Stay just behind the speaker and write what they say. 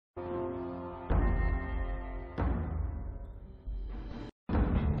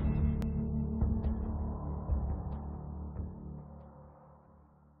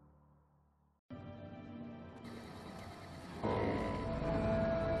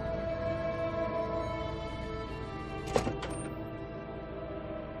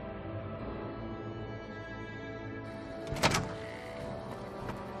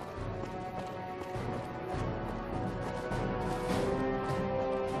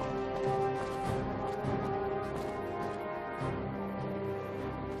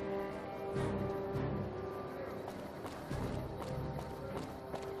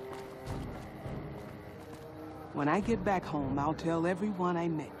When I get back home, I'll tell everyone I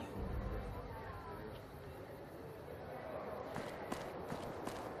met you.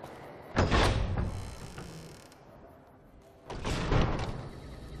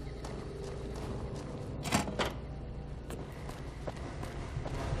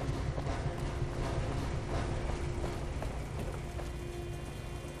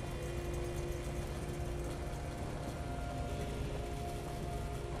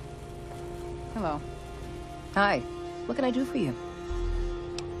 Hello. Hi. What can I do for you?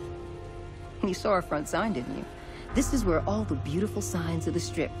 You saw our front sign, didn't you? This is where all the beautiful signs of the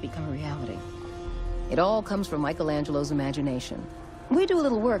Strip become a reality. It all comes from Michelangelo's imagination. We do a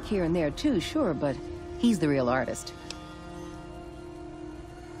little work here and there too, sure, but he's the real artist.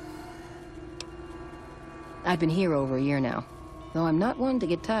 I've been here over a year now, though I'm not one to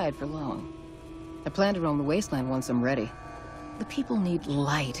get tired for long. I plan to roam the wasteland once I'm ready. The people need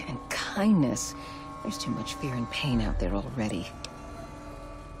light and kindness. There's too much fear and pain out there already.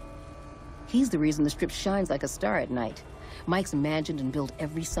 He's the reason the Strip shines like a star at night. Mike's imagined and built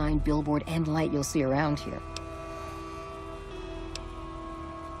every sign, billboard, and light you'll see around here.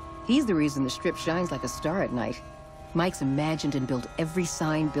 He's the reason the Strip shines like a star at night. Mike's imagined and built every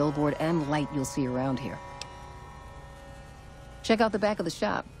sign, billboard, and light you'll see around here. Check out the back of the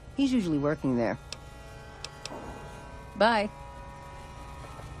shop. He's usually working there. Bye.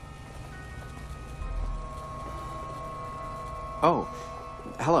 Oh,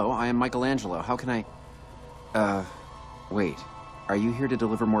 hello, I am Michelangelo. How can I... wait. Are you here to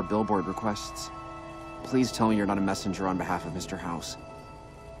deliver more billboard requests? Please tell me you're not a messenger on behalf of Mr. House.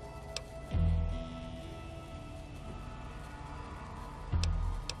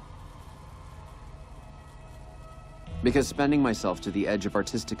 Because spending myself to the edge of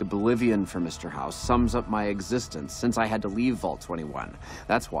artistic oblivion for Mr. House sums up my existence since I had to leave Vault 21.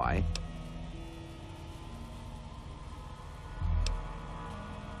 That's why.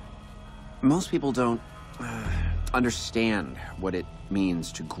 Most people don't understand what it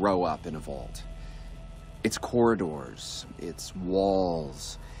means to grow up in a vault. Its corridors, its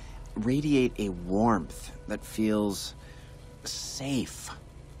walls, radiate a warmth that feels safe,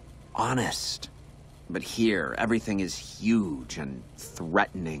 honest. But here, everything is huge and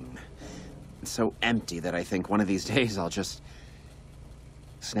threatening. It's so empty that I think one of these days I'll just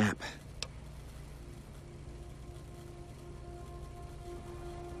snap.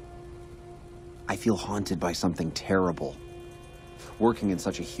 I feel haunted by something terrible. Working in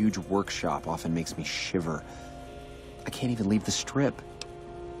such a huge workshop often makes me shiver. I can't even leave the Strip.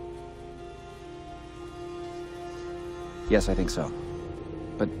 Yes, I think so.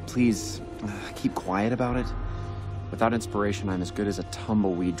 But please, keep quiet about it. Without inspiration, I'm as good as a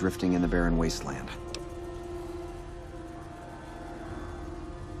tumbleweed drifting in the barren wasteland.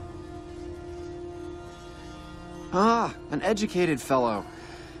 Ah, an educated fellow.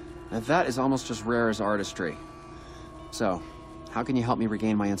 Now that is almost as rare as artistry. So, how can you help me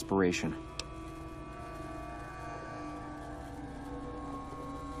regain my inspiration?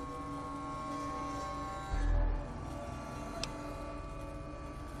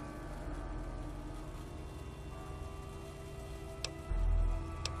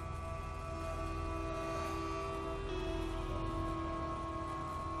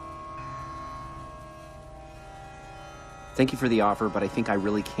 Thank you for the offer, but I think I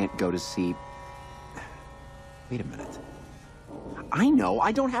really can't go to see... Wait a minute. I know,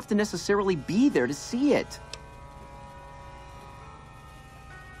 I don't have to necessarily be there to see it.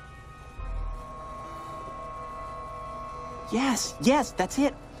 Yes, that's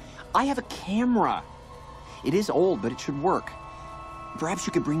it. I have a camera. It is old, but it should work. Perhaps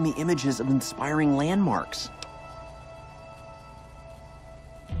you could bring me images of inspiring landmarks.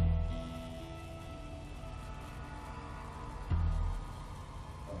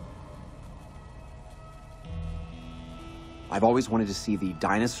 I've always wanted to see the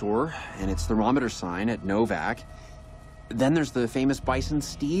dinosaur and its thermometer sign at Novak. Then there's the famous Bison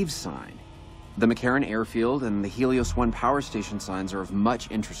Steve sign. The McCarran Airfield and the Helios 1 power station signs are of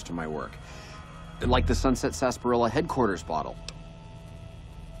much interest to my work. Like the Sunset Sarsaparilla headquarters bottle.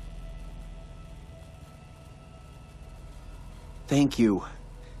 Thank you.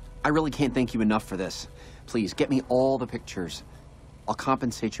 I really can't thank you enough for this. Please, get me all the pictures. I'll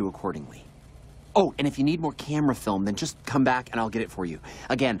compensate you accordingly. Oh, and if you need more camera film, then just come back and I'll get it for you.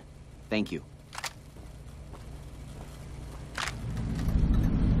 Again, thank you.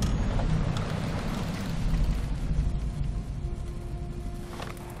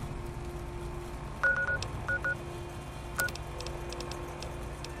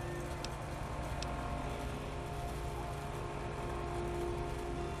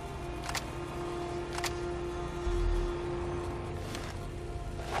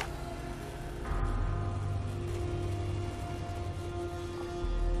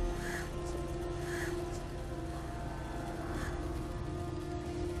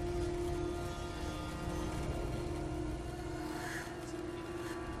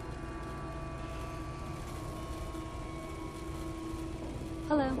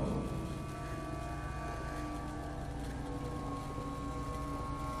 Hello.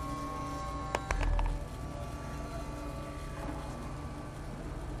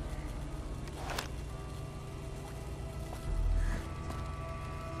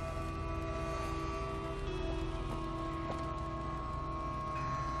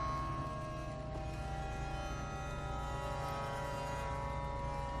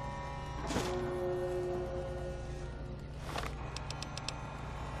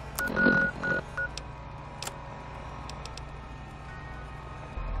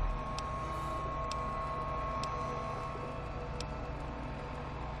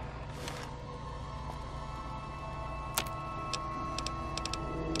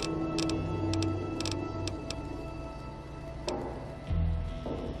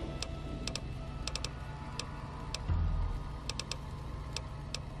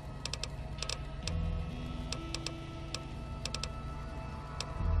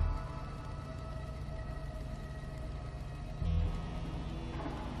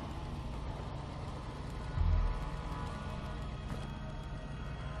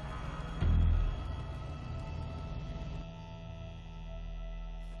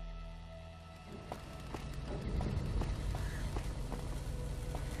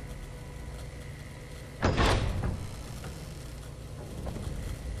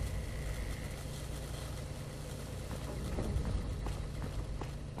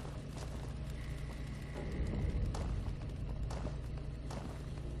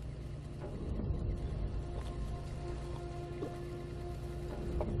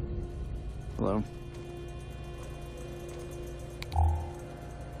 Hello.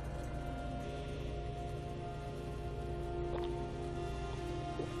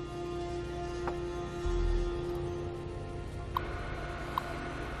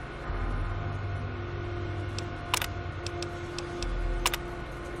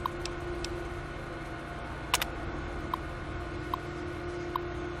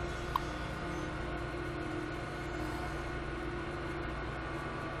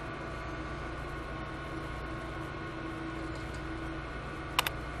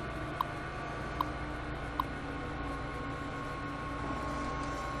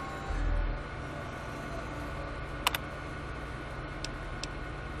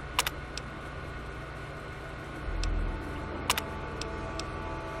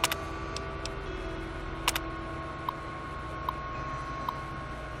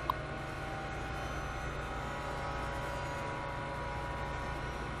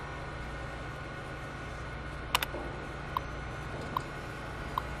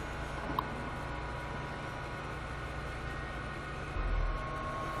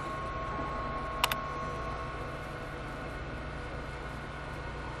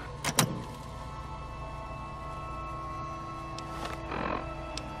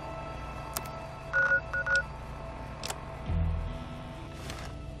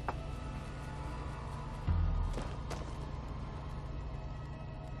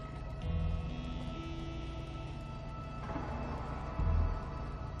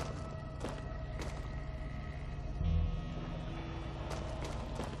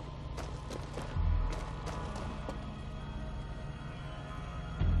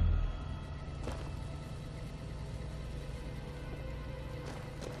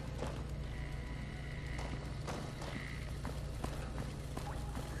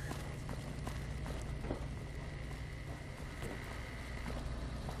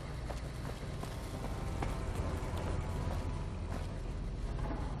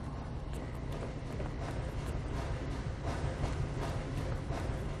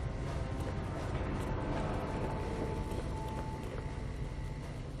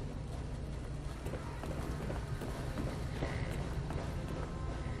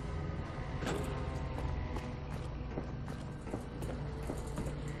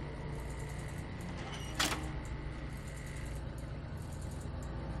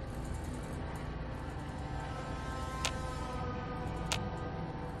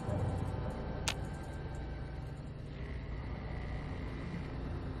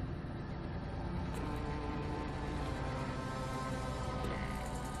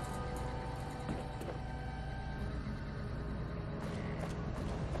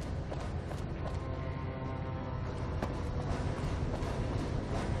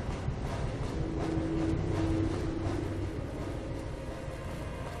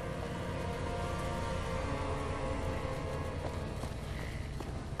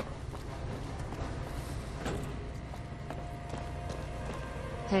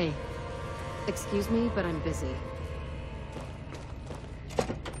 Hey, excuse me, but I'm busy.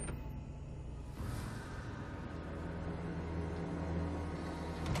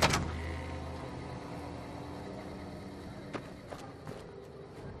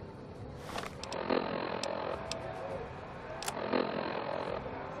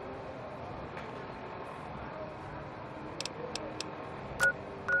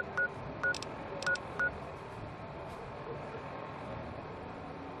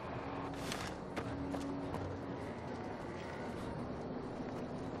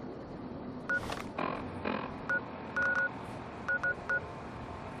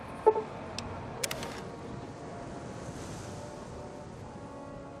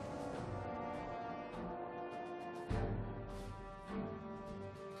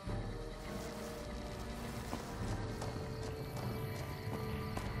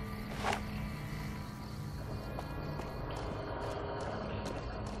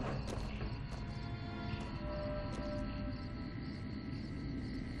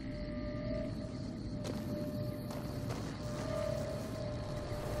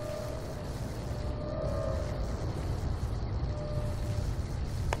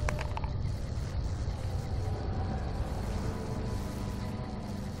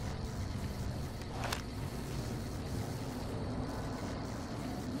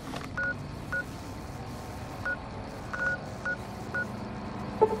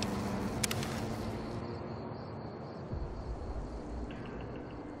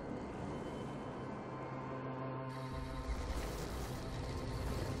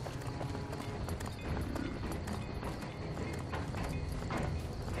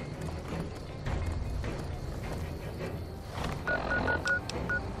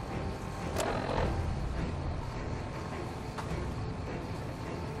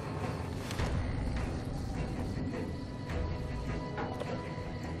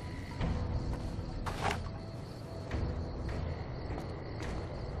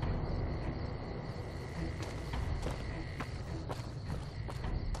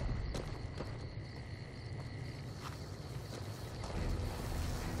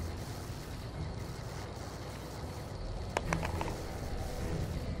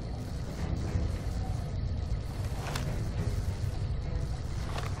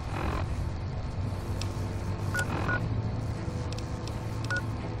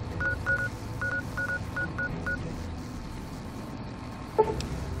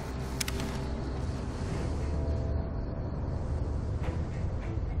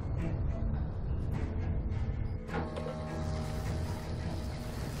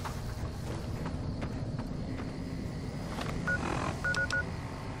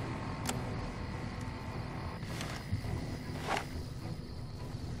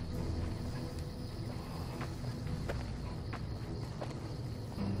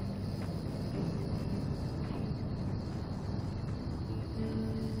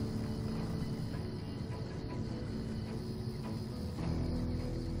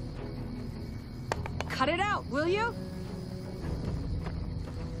 cut it out, will you?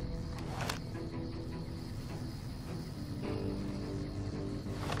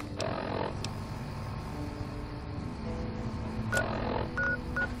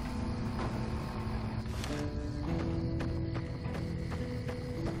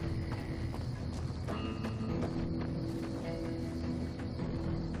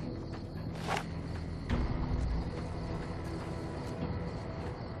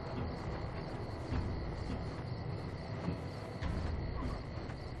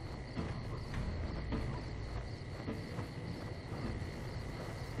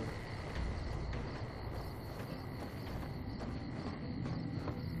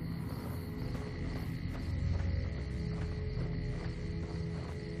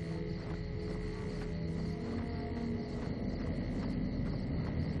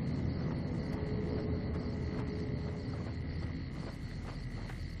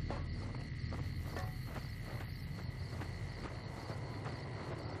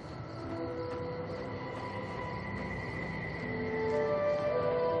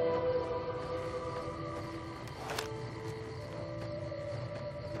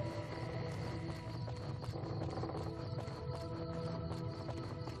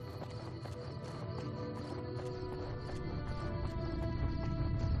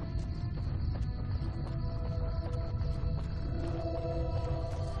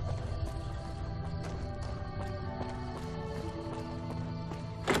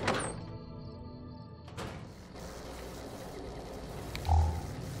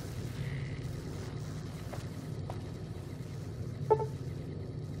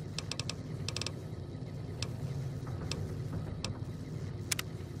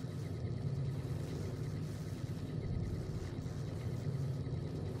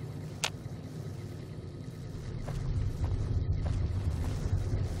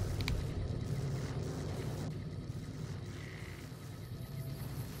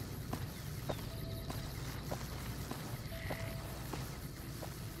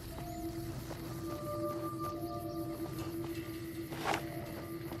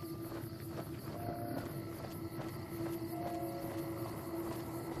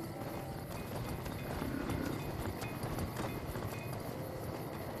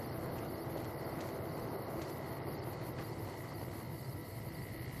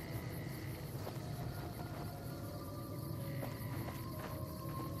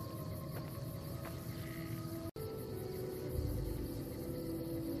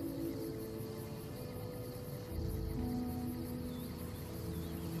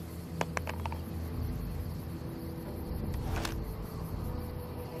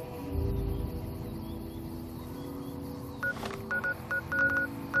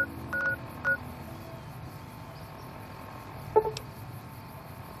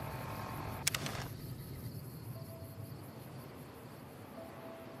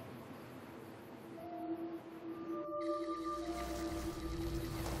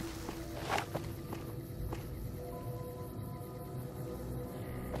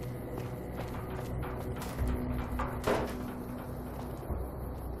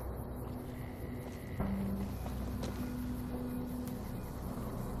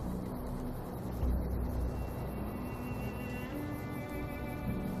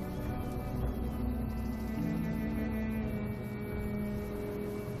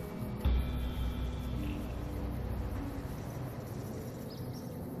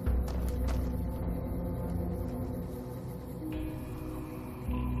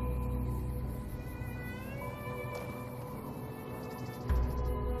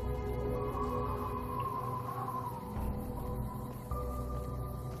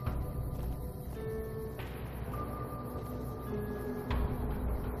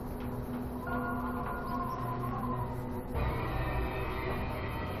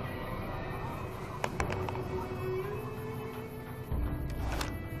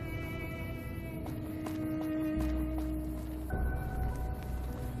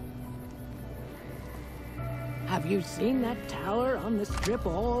 Have you seen that tower on the strip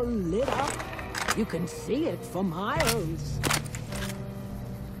all lit up? You can see it for miles.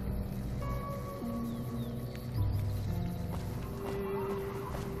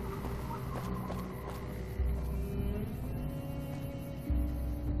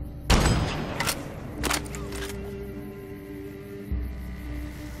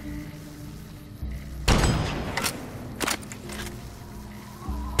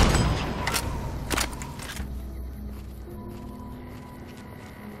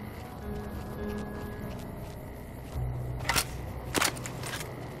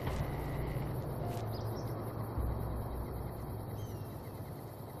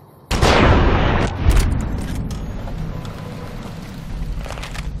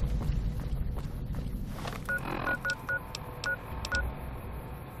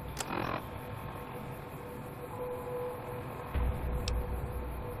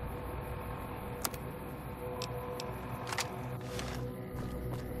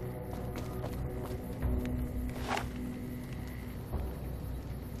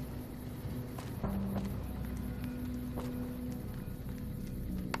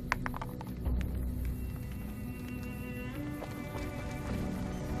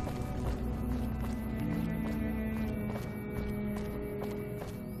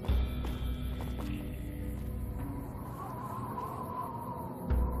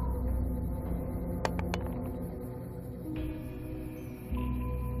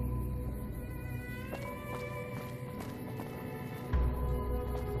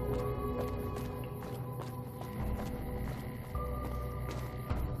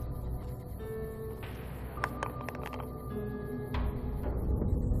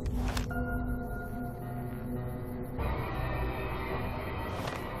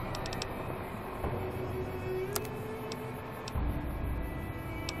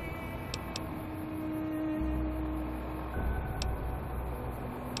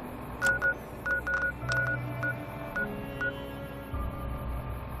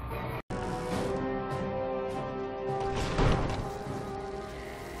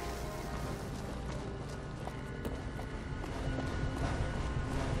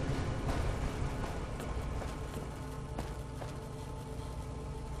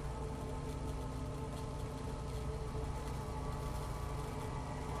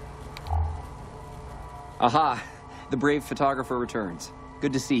 Aha! The brave photographer returns.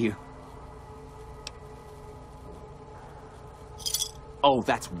 Good to see you. Oh,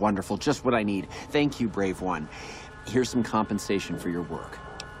 that's wonderful. Just what I need. Thank you, brave one. Here's some compensation for your work.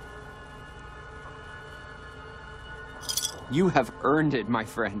 You have earned it, my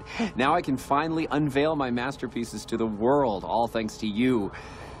friend. Now I can finally unveil my masterpieces to the world, all thanks to you.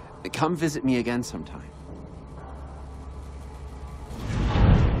 Come visit me again sometime.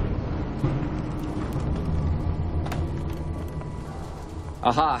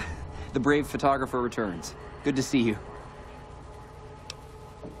 Aha! The brave photographer returns. Good to see you.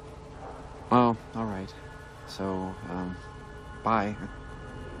 Oh, all right. So, bye.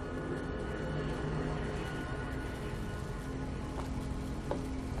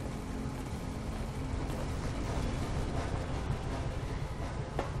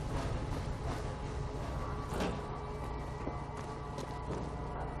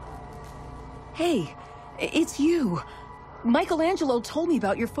 Hey, it's you. Michelangelo told me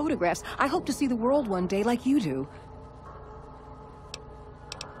about your photographs. I hope to see the world one day like you do.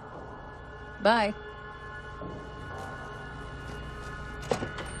 Bye.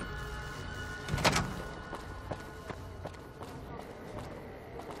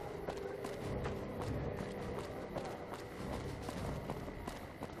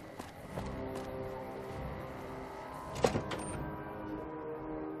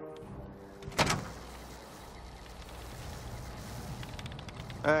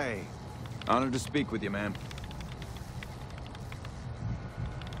 Hey, honored to speak with you, man.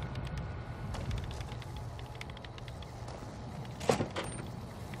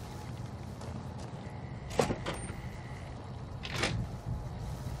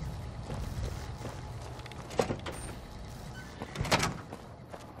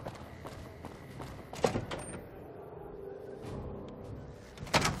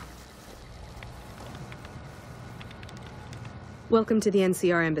 Welcome to the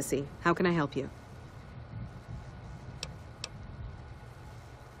NCR Embassy. How can I help you?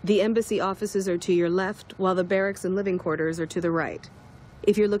 The embassy offices are to your left, while the barracks and living quarters are to the right.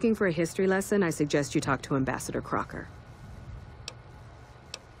 If you're looking for a history lesson, I suggest you talk to Ambassador Crocker.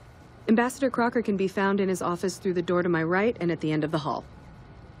 Ambassador Crocker can be found in his office through the door to my right and at the end of the hall.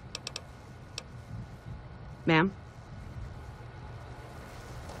 Ma'am?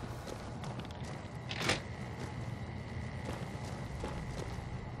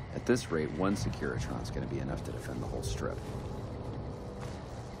 At this rate, one Securitron's gonna be enough to defend the whole strip.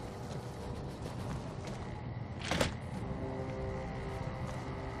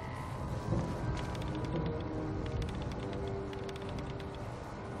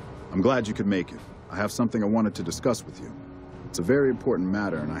 I'm glad you could make it. I have something I wanted to discuss with you. It's a very important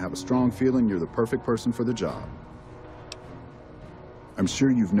matter, and I have a strong feeling you're the perfect person for the job. I'm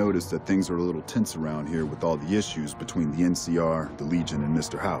sure you've noticed that things are a little tense around here with all the issues between the NCR, the Legion, and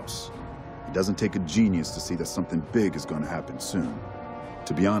Mr. House. It doesn't take a genius to see that something big is going to happen soon.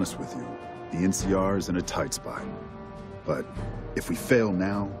 To be honest with you, the NCR is in a tight spot. But if we fail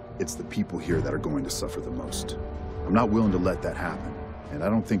now, it's the people here that are going to suffer the most. I'm not willing to let that happen, and I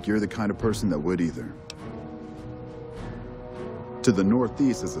don't think you're the kind of person that would either. To the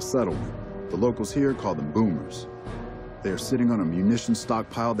northeast is a settlement. The locals here call them boomers. They are sitting on a munitions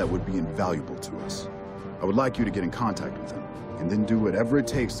stockpile that would be invaluable to us. I would like you to get in contact with them, and then do whatever it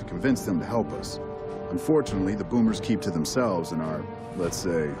takes to convince them to help us. Unfortunately, the boomers keep to themselves and are, let's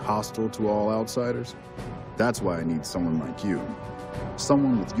say, hostile to all outsiders. That's why I need someone like you.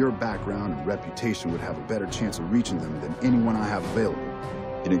 Someone with your background and reputation would have a better chance of reaching them than anyone I have available.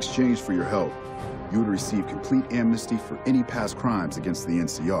 In exchange for your help, you would receive complete amnesty for any past crimes against the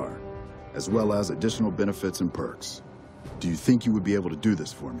NCR, as well as additional benefits and perks. Do you think you would be able to do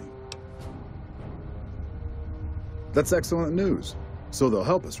this for me? That's excellent news. So they'll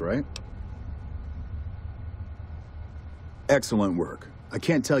help us, right? Excellent work. I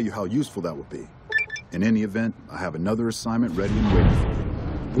can't tell you how useful that will be. In any event, I have another assignment ready and waiting for you.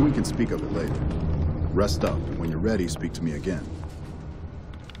 But we can speak of it later. Rest up, and when you're ready, speak to me again.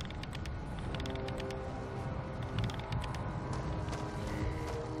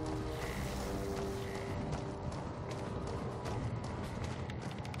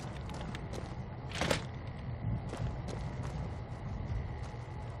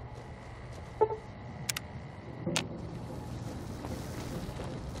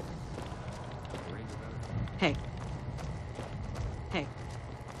 Hey. Hey.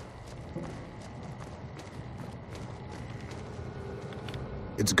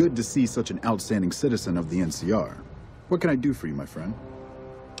 It's good to see such an outstanding citizen of the NCR. What can I do for you, my friend?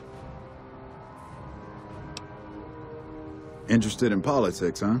 Interested in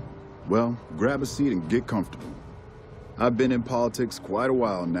politics, huh? Well, grab a seat and get comfortable. I've been in politics quite a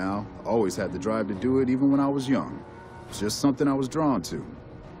while now. Always had the drive to do it even when I was young. It's just something I was drawn to.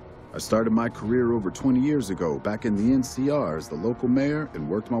 I started my career over 20 years ago, back in the NCR as the local mayor, and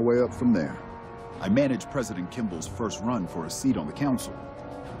worked my way up from there. I managed President Kimball's first run for a seat on the council.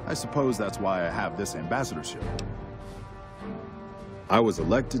 I suppose that's why I have this ambassadorship. I was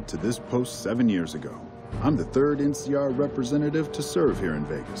elected to this post 7 years ago. I'm the third NCR representative to serve here in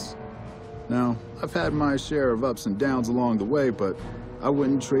Vegas. Now, I've had my share of ups and downs along the way, but I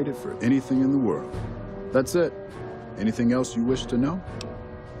wouldn't trade it for anything in the world. That's it. Anything else you wish to know?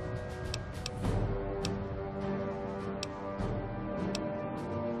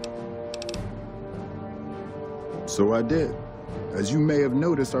 So I did. As you may have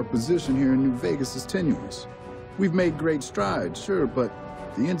noticed, our position here in New Vegas is tenuous. We've made great strides, sure, but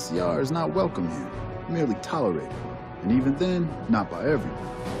the NCR is not welcome here, merely tolerated. And even then, not by everyone.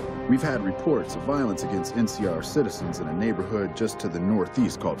 We've had reports of violence against NCR citizens in a neighborhood just to the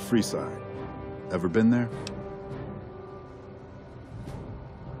northeast called Freeside. Ever been there?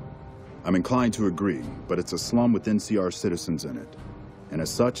 I'm inclined to agree, but it's a slum with NCR citizens in it. And as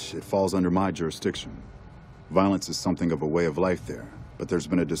such, it falls under my jurisdiction. Violence is something of a way of life there, but there's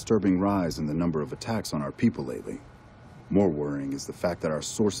been a disturbing rise in the number of attacks on our people lately. More worrying is the fact that our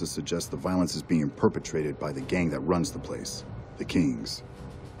sources suggest the violence is being perpetrated by the gang that runs the place, the Kings.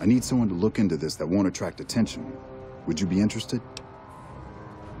 I need someone to look into this that won't attract attention. Would you be interested?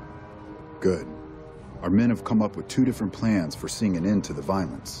 Good. Our men have come up with 2 different plans for seeing an end to the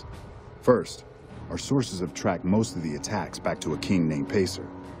violence. First, our sources have tracked most of the attacks back to a king named Pacer.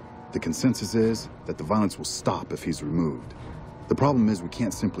 The consensus is that the violence will stop if he's removed. The problem is we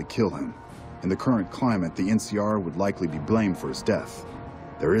can't simply kill him. In the current climate, the NCR would likely be blamed for his death.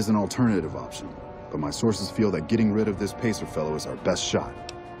 There is an alternative option, but my sources feel that getting rid of this Pacer fellow is our best shot.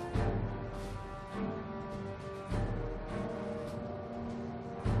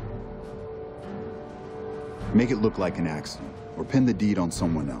 Make it look like an accident, or pin the deed on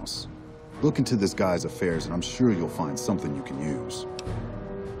someone else. Look into this guy's affairs and I'm sure you'll find something you can use.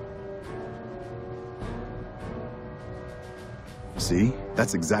 See?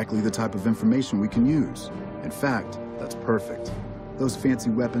 That's exactly the type of information we can use. In fact, that's perfect. Those fancy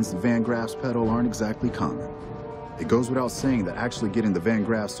weapons the Van Graffs peddle aren't exactly common. It goes without saying that actually getting the Van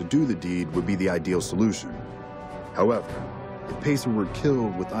Graffs to do the deed would be the ideal solution. However, if Pacer were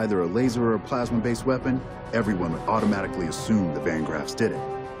killed with either a laser or a plasma-based weapon, everyone would automatically assume the Van Graffs did it.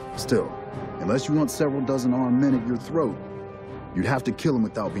 Still, unless you want several dozen armed men at your throat, you'd have to kill him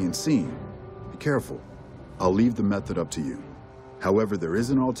without being seen. Be careful. I'll leave the method up to you. However, there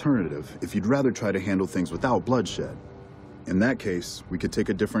is an alternative if you'd rather try to handle things without bloodshed. In that case, we could take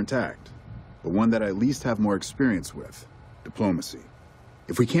a different tact, but one that I at least have more experience with: diplomacy.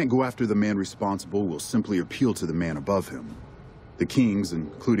 If we can't go after the man responsible, we'll simply appeal to the man above him. The Kings,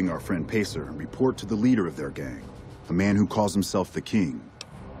 including our friend Pacer, report to the leader of their gang, a man who calls himself the King.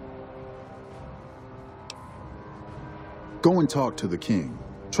 Go and talk to the King.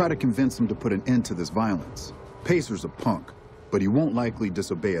 Try to convince him to put an end to this violence. Pacer's a punk, but he won't likely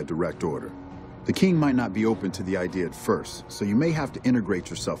disobey a direct order. The King might not be open to the idea at first, so you may have to integrate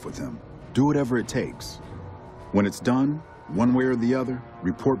yourself with him. Do whatever it takes. When it's done, one way or the other,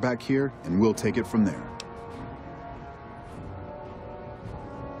 report back here and we'll take it from there.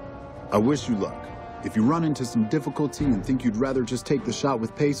 I wish you luck. If you run into some difficulty and think you'd rather just take the shot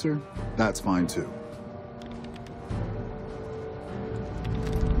with Pacer, that's fine too.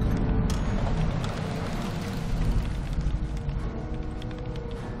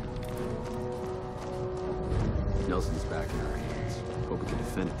 Nelson's back in our hands. Hope we can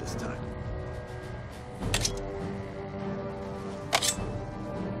defend it this time.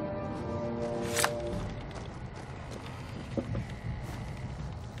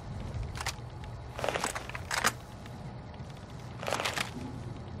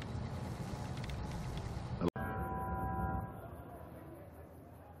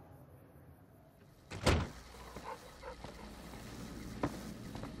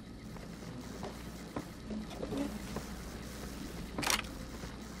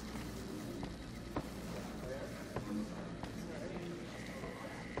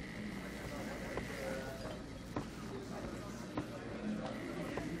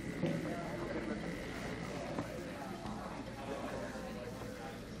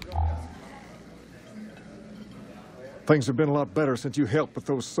 Things have been a lot better since you helped with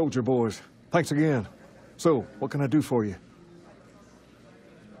those soldier boys. Thanks again. So, what can I do for you?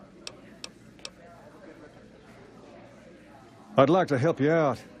 I'd like to help you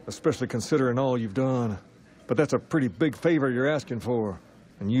out, especially considering all you've done. But that's a pretty big favor you're asking for.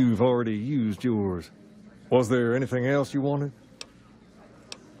 and you've already used yours. Was there anything else you wanted?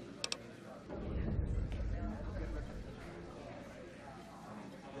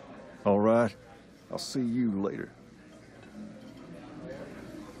 All right. I'll see you later.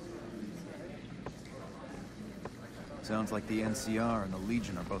 Sounds like the NCR and the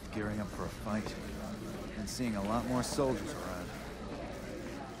Legion are both gearing up for a fight. And seeing a lot more soldiers around.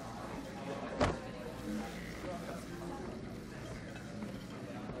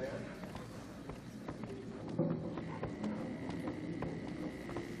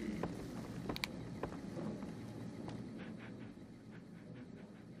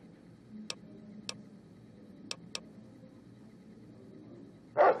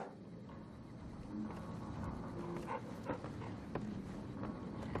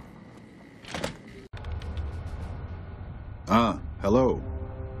 Hello.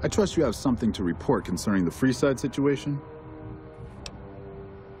 I trust you have something to report concerning the Freeside situation?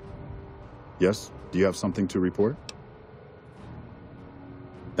 Yes? Do you have something to report?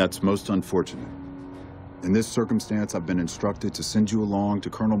 That's most unfortunate. In this circumstance, I've been instructed to send you along to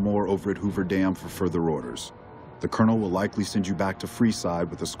Colonel Moore over at Hoover Dam for further orders. The Colonel will likely send you back to Freeside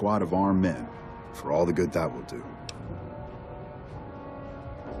with a squad of armed men, for all the good that will do.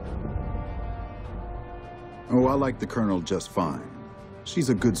 Oh, I like the Colonel just fine. She's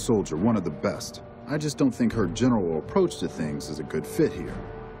a good soldier, one of the best. I just don't think her general approach to things is a good fit here.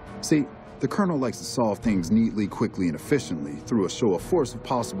 See, the Colonel likes to solve things neatly, quickly, and efficiently through a show of force if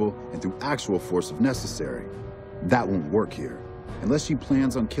possible and through actual force if necessary. That won't work here. Unless she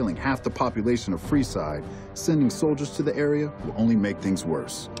plans on killing half the population of Freeside, sending soldiers to the area will only make things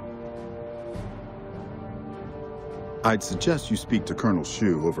worse. I'd suggest you speak to Colonel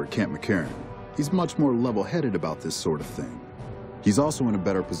Shu over at Camp McCarran. He's much more level-headed about this sort of thing. He's also in a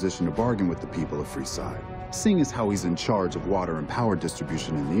better position to bargain with the people of Freeside, seeing as how he's in charge of water and power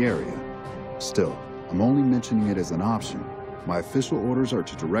distribution in the area. Still, I'm only mentioning it as an option. My official orders are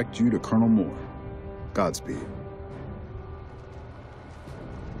to direct you to Colonel Moore. Godspeed.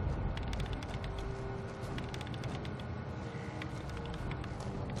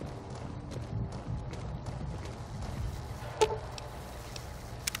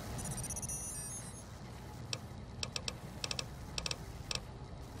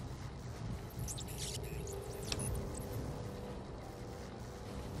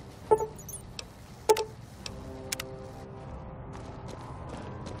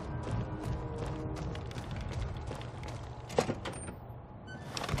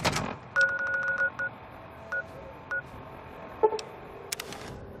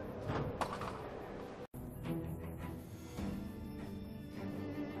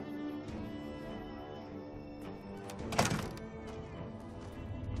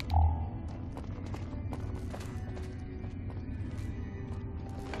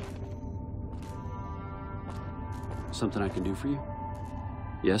 Something I can do for you?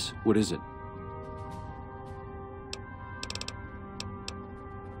 Yes? What is it?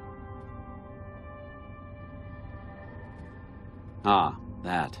 Ah,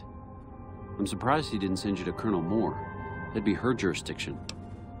 that. I'm surprised he didn't send you to Colonel Moore. That'd be her jurisdiction.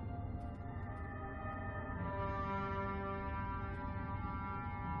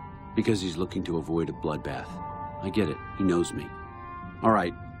 Because he's looking to avoid a bloodbath. I get it. He knows me. All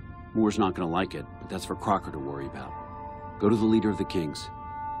right. Moore's not gonna like it, but that's for Crocker to worry about. Go to the leader of the Kings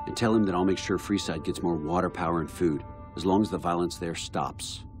and tell him that I'll make sure Freeside gets more water, power, and food, as long as the violence there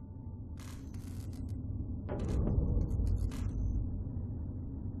stops.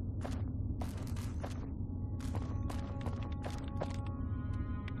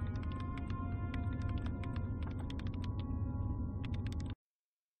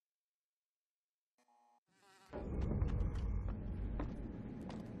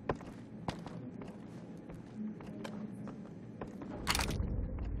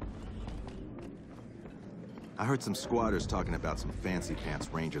 I heard some squatters talking about some fancy pants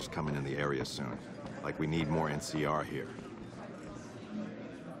rangers coming in the area soon. Like we need more NCR here.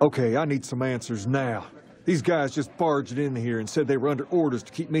 Okay, I need some answers now. These guys just barged in here and said they were under orders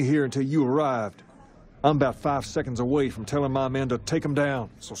to keep me here until you arrived. I'm about 5 seconds away from telling my men to take them down,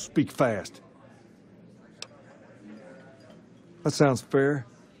 so speak fast. That sounds fair.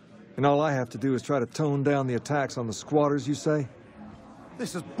 And all I have to do is try to tone down the attacks on the squatters, you say?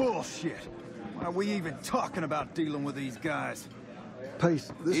 This is bullshit. Why are we even talking about dealing with these guys?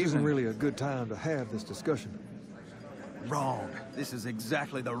 Pace, this isn't really a good time to have this discussion. Wrong. This is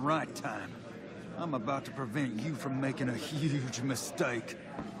exactly the right time. I'm about to prevent you from making a huge mistake.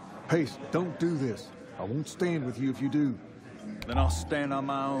 Pace, don't do this. I won't stand with you if you do. Then I'll stand on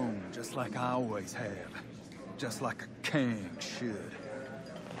my own, just like I always have. Just like a king should.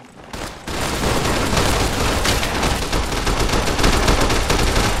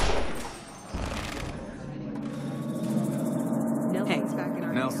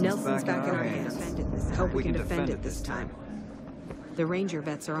 Nelson's back in our hands. Hope we can defend it this time. The Ranger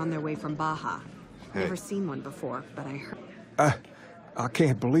vets are on their way from Baja. Hey. Never seen one before, but I heard... I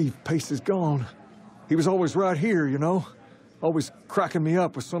can't believe Pace is gone. He was always right here, you know? Always cracking me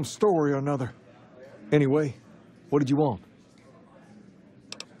up with some story or another. Anyway, what did you want?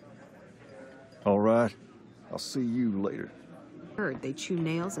 All right. I'll see you later. Heard they chew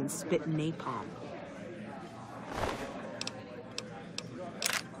nails and spit napalm.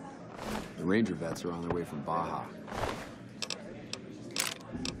 The Ranger vets are on their way from Baja.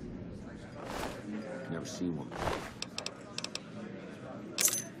 Never seen one.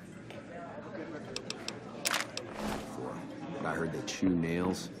 Before. But I heard they chew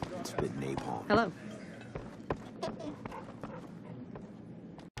nails and spit napalm. Hello.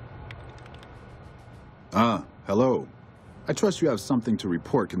 Hello. I trust you have something to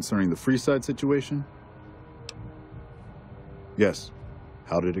report concerning the Freeside situation? Yes.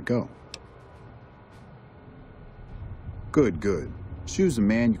 How did it go? Good, good. Shu's a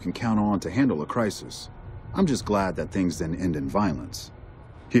man you can count on to handle a crisis. I'm just glad that things didn't end in violence.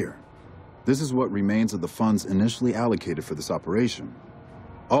 Here. This is what remains of the funds initially allocated for this operation.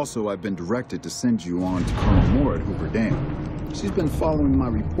 Also, I've been directed to send you on to Colonel Moore at Hoover Dam. She's been following my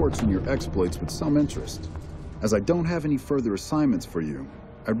reports on your exploits with some interest. As I don't have any further assignments for you,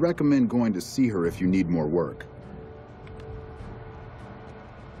 I'd recommend going to see her if you need more work.